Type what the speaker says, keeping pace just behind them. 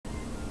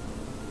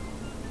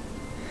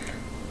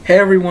Hey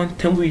everyone,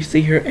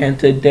 VGC here, and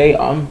today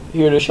I'm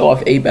here to show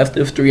off a best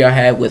of 3 I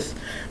had with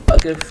a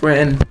good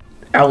friend,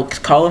 Alex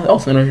Collins,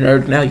 also known as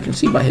Nerd. Now you can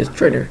see by his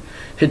trainer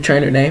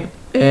name,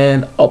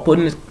 and I'll put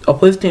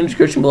his team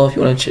description below if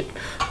you want to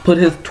put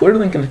his Twitter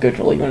link in the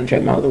description below. You want to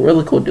check him out. He's a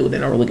really cool dude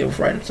and a really good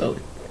friend, so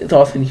it's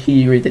awesome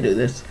he agreed to do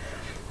this.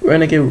 We're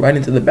gonna get right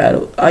into the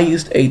battle. I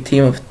used a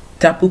team of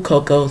Tapu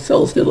Koko,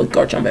 Celesteela,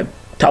 Garchomp, and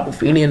Tapu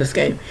Fini in this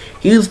game.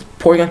 He used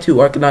Porygon 2,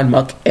 Arcanine,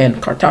 Muck, and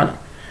Kartana.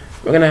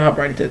 We're gonna hop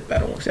right into this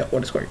battle. Let's see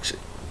what it's works.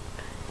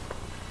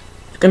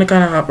 Gonna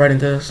kind of hop right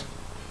into this.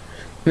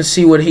 Let's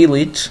see what he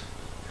leads.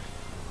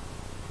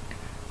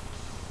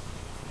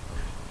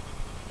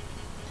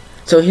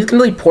 So he's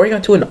gonna lead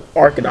Porygon 2 and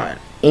Arcanine,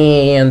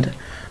 and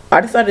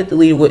I decided to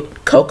lead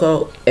with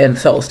Koko and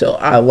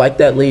Celesteela. I like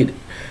that lead,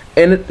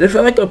 and it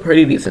felt like a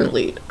pretty decent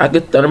lead. I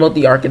could Thunderbolt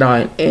the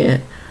Arcanine,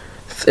 and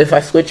if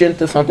I switch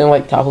into something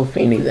like Tapu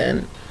Fini,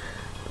 then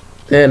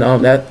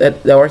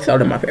that works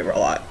out in my favor a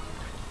lot.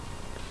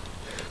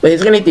 But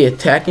he's going to get the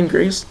attack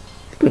increase.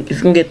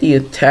 He's going to get the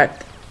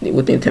attack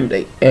with the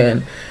Intimidate.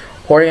 And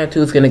Porygon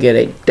 2 is going to get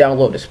a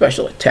download, a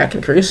special attack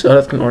increase. So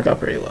that's going to work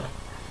out pretty well.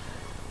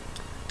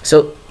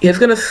 So he's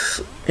going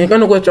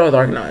to withdraw his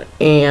Arcanine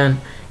and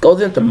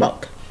goes into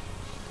Muck.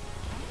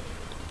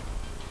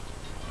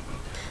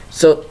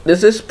 So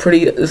this is a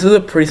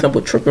pretty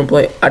simple Trick Room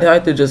play. I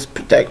decided to just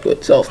protect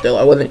with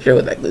Celesteela. I wasn't sure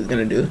what that was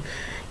going to do.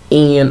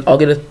 And I'll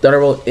get a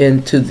Thunderbolt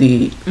into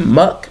the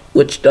Muck,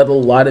 which does a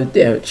lot of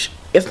damage.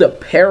 It's the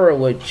para,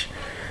 which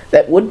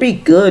that would be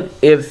good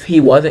if he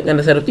wasn't going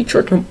to set up the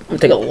Trick Room. I'm going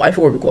to take a Life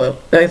Orb Recoil.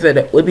 Like I said,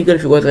 it would be good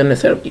if he wasn't going to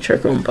set up the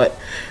Trick Room, but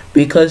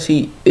because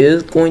he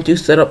is going to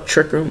set up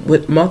Trick Room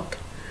with Muck,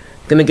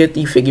 going to get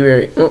the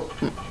Figure. Well,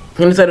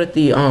 going to set up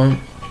the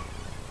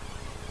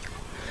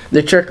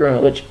Trick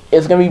Room, which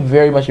is going to be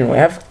very much annoying. I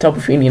have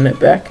Tapu Fini in the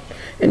back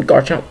and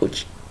Garchomp,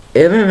 which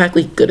isn't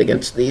exactly good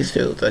against these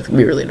two, so it's going to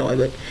be really annoying,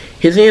 but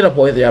he's going to get a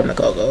Poison Jab and a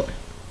Koko.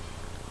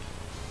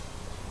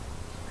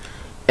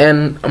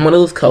 And I'm gonna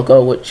lose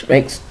Koko, which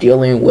makes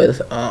dealing with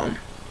his mods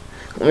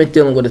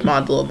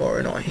a little more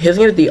annoying. He's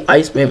gonna get the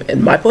Ice Beam,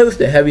 and my play was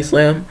the Heavy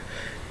Slam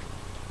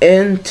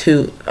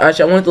into.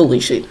 Actually, I wanted the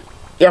Leash Seed.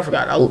 Yeah, I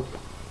forgot. I'll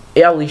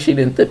Leash Seed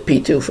into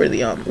P2 for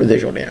the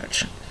residual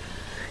damage.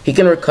 He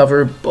can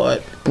recover,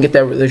 but get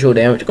that residual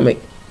damage. Gonna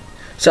make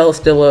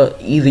Celesteela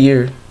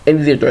easier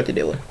threat to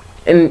deal with,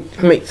 and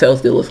can make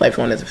Celesteela's life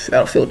on as a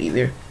battlefield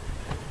easier.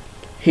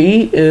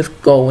 He is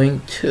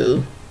going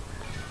to.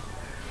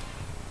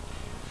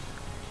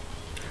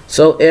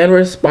 So in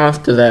response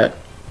to that,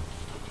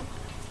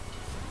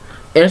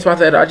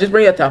 I just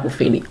bring a Tapu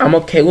Fini. I'm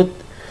okay with.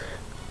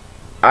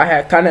 I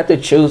had kind of had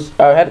to choose.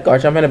 I had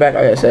Garchomp in the back,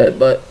 like I said,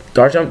 but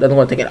Garchomp doesn't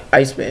want to take an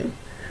Ice Beam,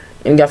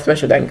 and got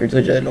special attack increase,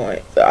 which is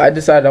annoying. So I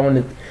decided I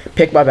wanted to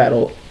pick my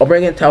battle. I'll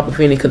bring in Tapu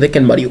Fini because it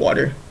can muddy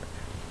water.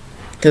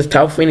 Because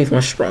Tapu Fini is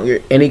much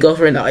stronger, and he goes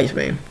for an Ice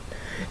Beam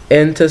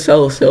into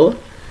Celesteela,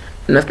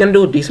 and that's gonna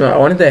do a decent amount. I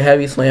wanted the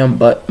Heavy Slam,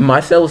 but my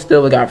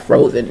Celesteela got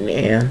frozen,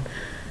 and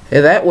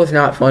that was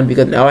not fun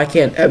because now I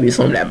can't Heavy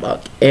Slam that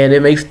Muck, and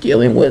it makes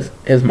dealing with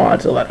his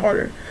mods a lot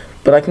harder.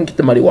 But I can get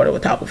the Muddy Water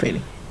with Tapu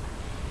Fini.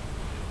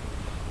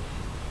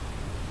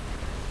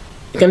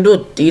 You can do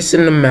a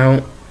decent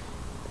amount.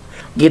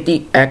 Get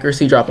the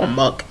accuracy drop on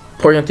Muck.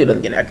 Porygon 2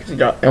 doesn't get an accuracy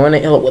drop. And when I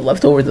hit it with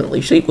leftovers and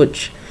Leaf Seed,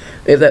 which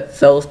is that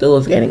Celesteela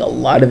is gaining a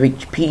lot of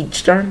HP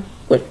each turn,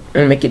 which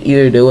and make it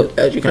easier to do it,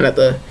 as you kind of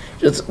have to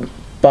just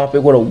bop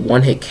it with a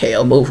one-hit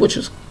KO move, which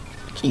is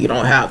you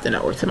don't have, then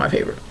that works in my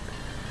favor.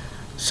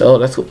 So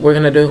that's what we're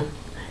gonna do.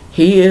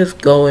 He is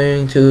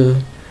going to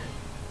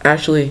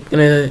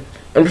gonna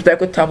protect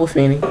with Tapu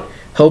Fini,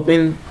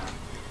 hoping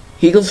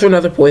he goes for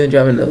another Poison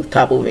Jab into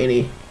Tapu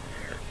Fini,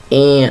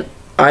 and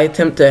I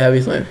attempt to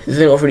Heavy Slam. He's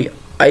gonna go for the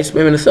Ice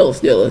Beam and the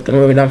Celesteela. It's gonna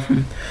move it down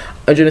from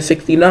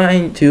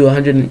 169 to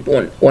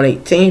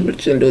 118, which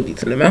is gonna do a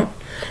decent amount,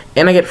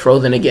 and I get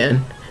frozen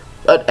again.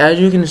 But as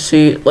you can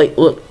see, like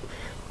look,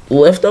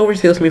 leftovers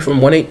heals me from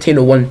 118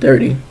 to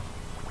 130.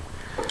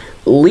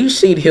 Leash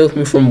Seed heals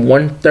me from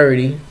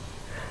 130.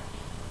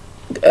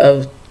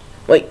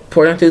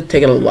 Porygon 2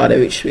 taking a lot of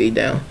HP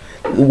down.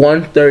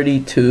 130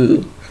 to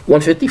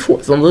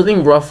 154. So I'm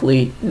losing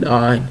roughly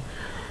 9.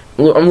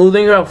 I'm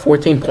losing about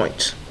 14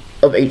 points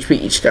of HP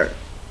each turn.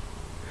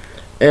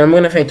 And I'm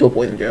gonna faint to a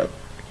Poison Jab.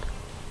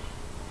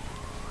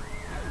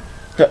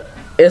 So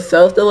if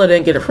Celesteela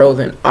didn't get it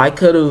frozen, I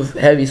could have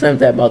Heavy Slammed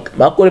that Muck.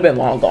 Muck would have been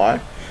long gone.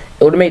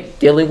 It would have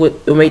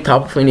made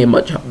Tapu Fini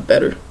much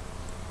better.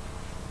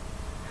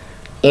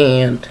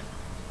 And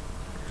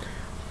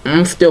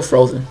I'm still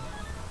frozen.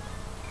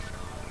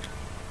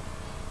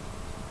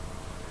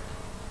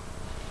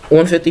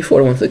 154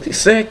 to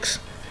 166.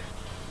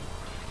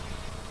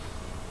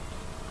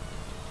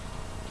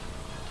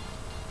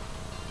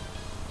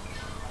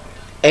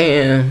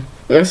 And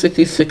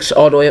 166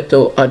 all the way up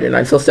to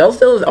 109. So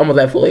Celesteela is almost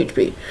at full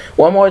HP.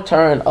 One more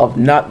turn of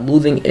not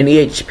losing any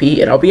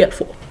HP and I'll be at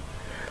full.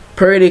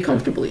 Pretty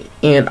comfortably.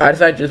 And I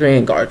decided to just bring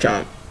in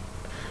Garchomp.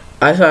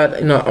 I thought,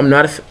 you know, I'm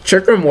not a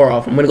Trick Room more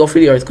off. I'm gonna go for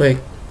the Earthquake.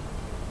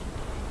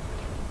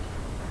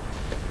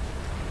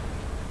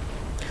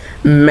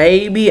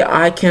 Maybe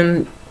I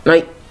can,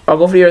 like, I'll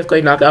go for the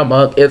Earthquake, knock out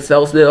Mug. If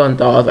Cell still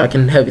unthaws, I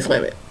can Heavy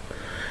Slam it.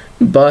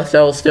 But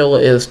Cell still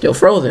is still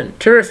frozen.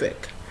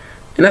 Terrific.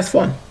 And that's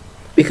fun.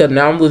 Because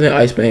now I'm losing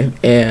Ice Beam,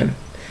 and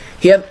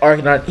he has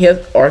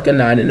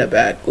Arcanine in the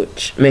back,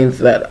 which means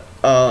that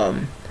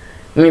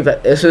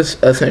this is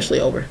essentially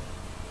over.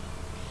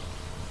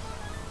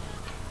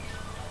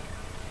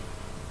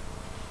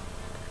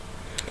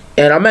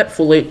 And I'm at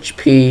full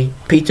HP.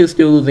 P2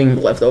 still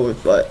losing leftovers,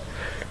 but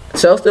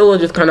Cell still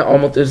just kind of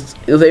almost is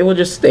able to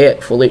just stay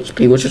at full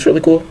HP, which is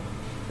really cool.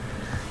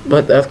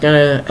 But that's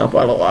gonna help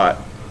out a lot,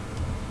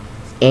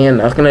 and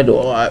that's gonna do a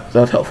lot. So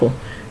that's helpful.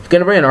 It's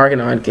gonna bring an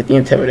Arcanine, get the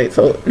Intimidate.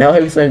 So now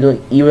Heavy Slam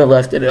doing even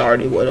less than it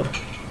already would have.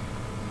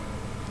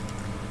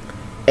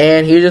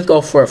 And he just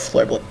go for a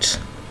Flare Blitz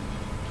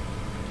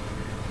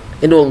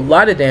and do a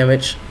lot of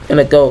damage.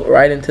 Gonna go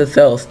right into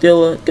Cell.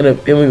 Still gonna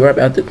hit me right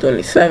back to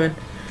 27.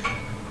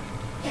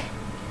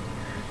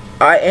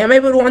 I am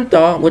able to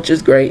unthaw, which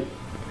is great.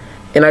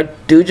 And I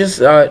do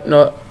just,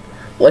 no,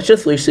 let's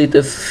just Leech Seed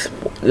this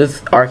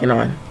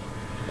Arcanine.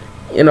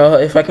 You know,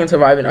 if I can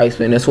survive an Ice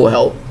Beam, this will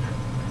help.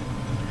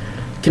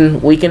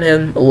 Can weaken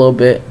him a little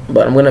bit,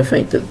 but I'm gonna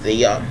faint to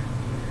the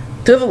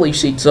Leech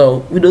Seed.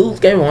 So we do lose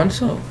game 1.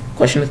 So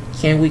question is,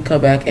 can we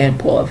come back and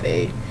pull off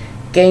a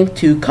game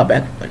 2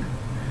 comeback win?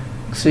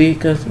 See,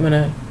 because I'm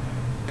gonna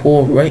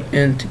pull right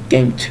into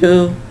game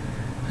 2.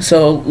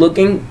 So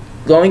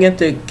going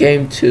into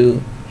game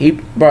 2, he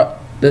brought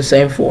the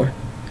same 4.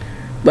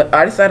 But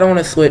I decided I want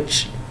to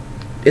switch.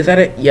 Is that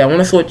it? Yeah, I want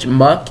to switch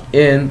Muck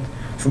in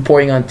for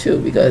Porygon 2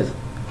 because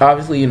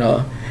obviously, you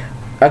know,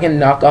 I can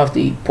knock off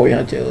the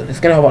Porygon 2. And it's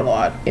going to help out a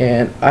lot.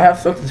 And I have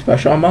something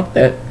special on Muck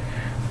that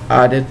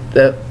I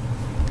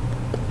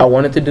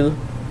wanted to do.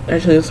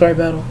 Actually, it's the right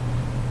battle.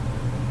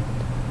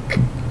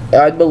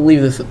 I believe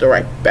this is the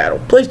right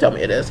battle. Please tell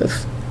me it is.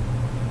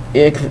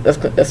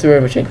 That's very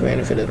much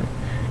inconvenient if it isn't.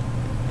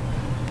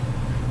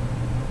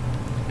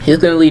 He's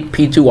going to lead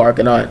P2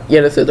 Arcanine. Yeah,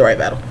 this is the right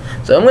battle.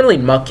 So I'm going to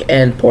lead Muck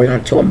and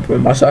Porygon 2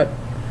 on my side.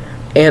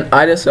 And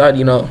I decide,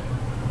 you know,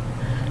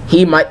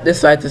 he might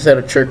decide to set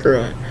a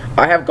trigger.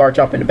 I have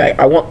Garchomp in the back.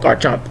 I want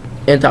Garchomp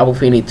and Tapu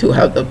Fini to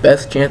have the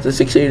best chance of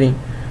succeeding.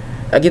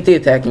 I get the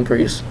attack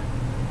increase.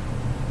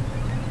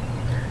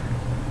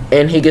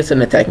 And he gets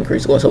an attack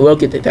increase. So we'll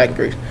get the attack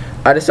increase.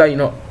 I decide, you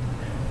know,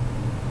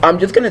 I'm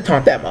just going to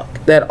taunt that Muck.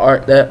 That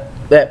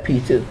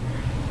P2.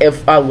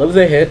 If I live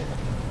the hit,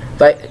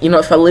 like, you know,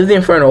 if I live the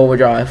Inferno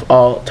Overdrive,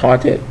 I'll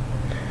taunt it.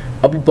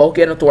 I'll be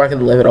bulky enough to where I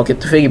can live it. I'll get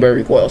the Figgy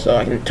Berry Recoil so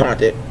I can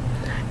taunt it.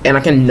 And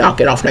I can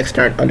knock it off next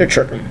turn under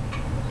Trigger.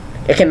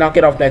 It can knock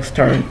it off next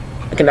turn.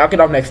 I can knock it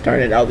off next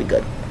turn and that'll be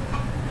good.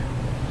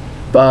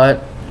 And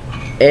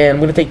I'm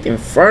going to take the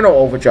Inferno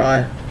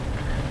Overdrive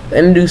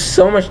and do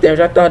so much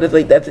damage. I thought it's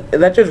like,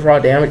 that's just raw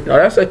damage. No,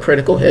 that's a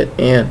critical hit.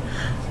 And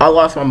I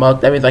lost my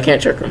Muck. That means I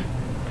can't Trigger him.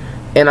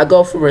 And I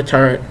go for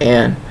return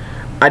and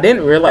I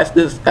didn't realize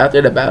this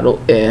after the battle,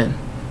 and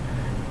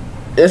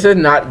this is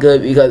not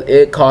good because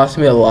it cost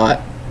me a lot.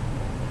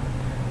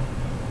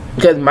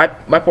 Because my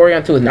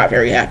Porygon 2 is not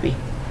very happy.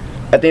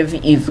 I think it's the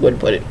easiest way to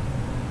put it.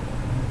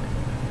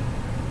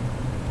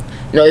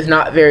 No, it's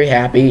not very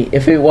happy.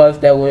 If it was,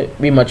 that would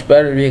be much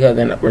better because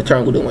then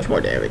return will do much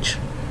more damage.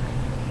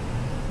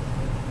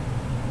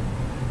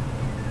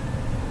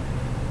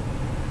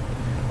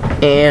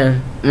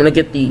 And I'm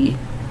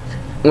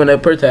gonna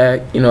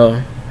protect, you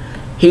know.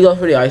 He goes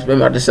for the Ice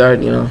Beam. I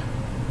decided, you know,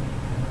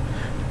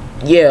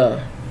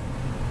 yeah,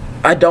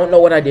 I don't know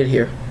what I did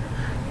here.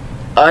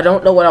 I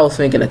don't know what I was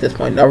thinking at this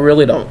point. I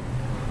really don't.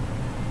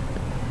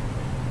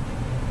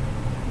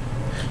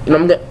 You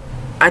know,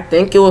 I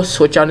think it will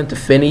switch out into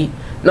Finny.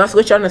 Not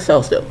switch out into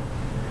Cell still.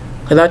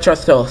 Because I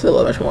trust Cell still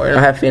a much more. And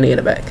I have Finny in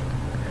the back.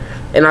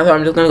 And I thought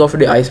I'm just going to go for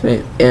the Ice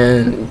Beam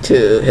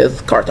into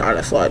his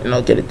Kartana slot. You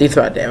know, get a decent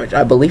amount of damage.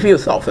 I believe he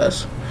was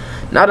Saltfest.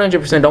 Not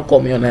 100%, don't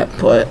quote me on that,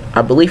 but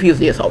I believe he's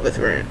the Assault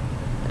variant.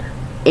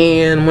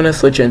 And I'm gonna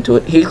switch into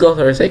it. He goes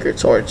for a Sacred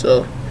Sword,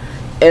 so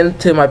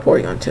into my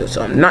Porygon 2.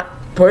 So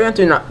Porygon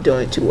 2 not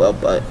doing too well,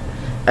 but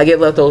I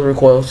get leftovers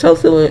recoil. Cell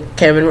still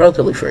came in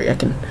relatively free. I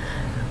can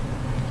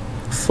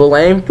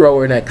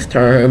Flamethrower next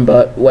turn,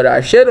 but what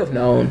I should have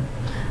known,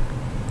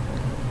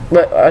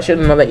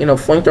 that, you know,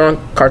 Flamethrower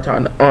on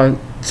Kartana on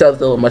Cell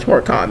still much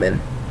more common.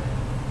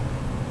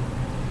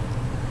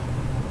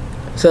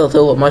 So it's a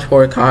little much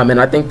more common.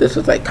 I think this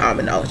was like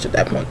common knowledge at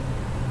that point.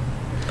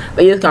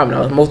 But it is common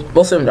knowledge.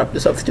 Most of them drop the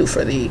substitute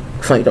for the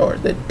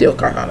Flamethrower that deal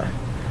Kartana.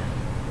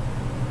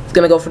 It's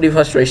gonna go for the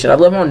Frustration. I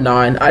live on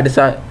 9. I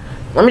decide,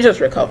 let me just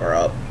recover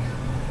up.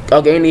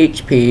 I'll gain the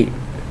HP.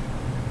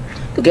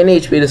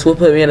 This will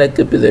put me in a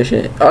good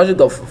position. I'll just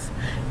go for,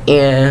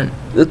 and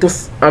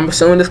I'm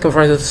assuming this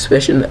confirms the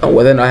suspicion on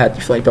whether or not I had the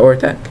Flamethrower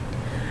attack.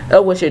 I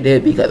wish it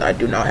did because I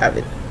do not have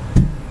it.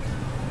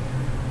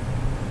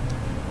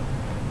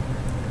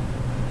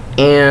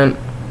 And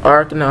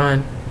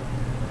Arcanine,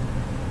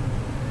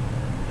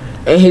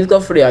 and he's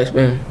going for the Ice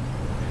Beam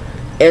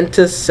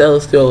into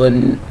Celestial,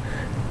 and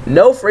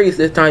no freeze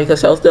this time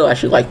because Celestial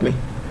actually liked me.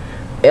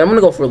 And I'm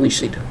gonna go for Leech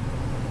Seed.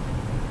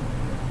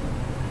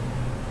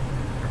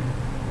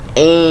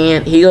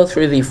 And he goes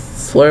for the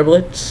Flare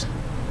Blitz.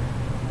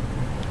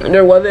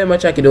 There wasn't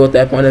much I could do at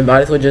that point. I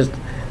might as well just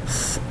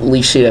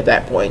leash it at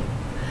that point.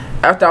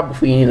 After I'm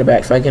feeding in the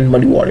back so I can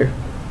muddy water.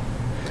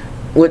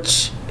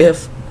 Which,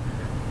 if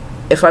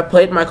I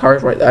played my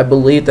cards right, I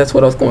believe that's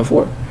what I was going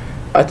for.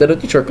 I set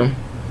up the trick him.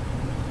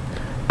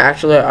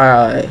 Actually,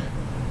 I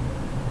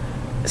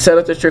set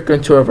up the trick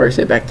him to reverse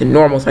it back to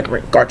normal so I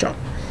can guard jump.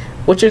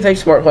 Which is a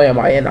smart play on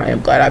my end. I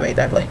am glad I made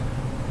that play.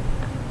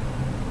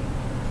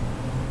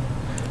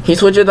 He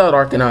switches out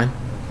Arcanine.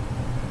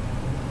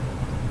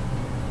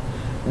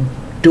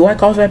 Do I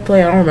call that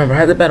play? I don't remember. I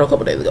had the battle a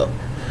couple days ago.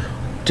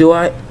 Do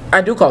I?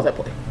 I do call that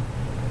play.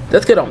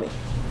 That's good on me.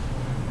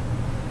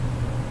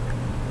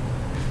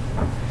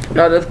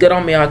 No, that's good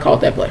on me. I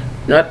called that play.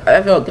 No,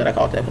 I felt good. I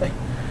called that play.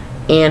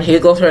 And he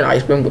goes for an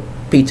Ice Beam with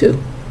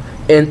P2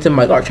 into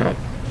my Garchomp.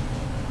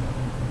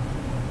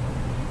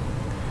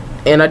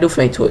 And I do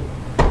faint to it.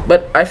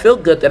 But I feel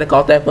good that I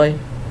called that play.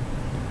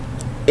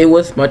 It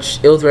was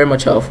very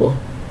much helpful.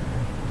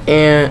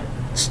 And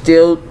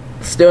still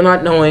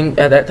not knowing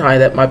at that time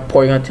that my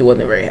Porygon 2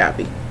 wasn't very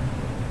happy.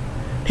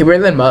 He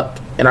brings in Muck,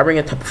 and I bring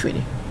in Tapu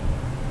Fini.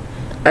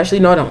 Actually,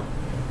 no, I don't.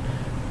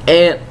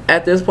 And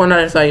at this point,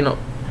 I decided,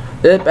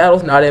 this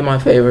battle's not in my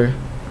favor.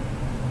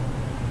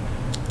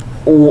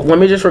 Let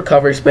me just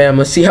recovery spam.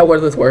 Let's see how well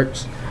this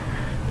works.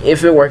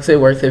 If it works, it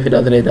works. If it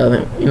doesn't, it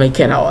doesn't. You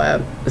can't all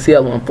have. Let's see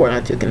how long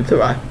Porygon 2 can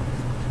survive.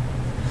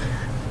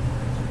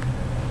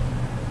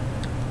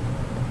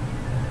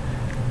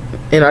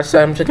 And I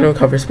decided I'm just gonna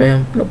recover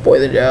spam. No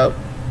poison jab.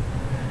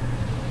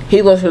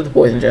 He goes for the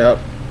poison jab.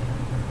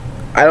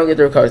 I don't get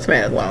to recover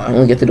spam as well. I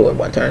only get to do it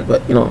one turn,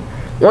 but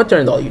one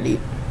turn is all you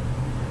need.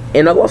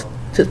 And I lost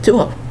to 2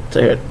 health.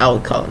 So here, I'll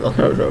call him. I'll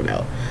never throw him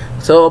out.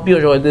 So hope you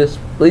enjoyed this.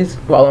 Please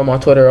follow him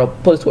on Twitter. I'll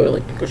put his Twitter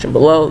link in the description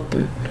below. You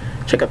can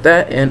check out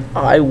that, and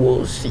I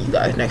will see you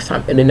guys next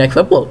time in the next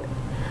upload,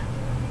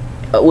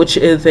 which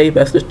is a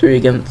best of 3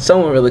 against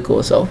someone really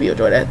cool. So hope you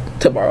enjoy that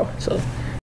tomorrow. So.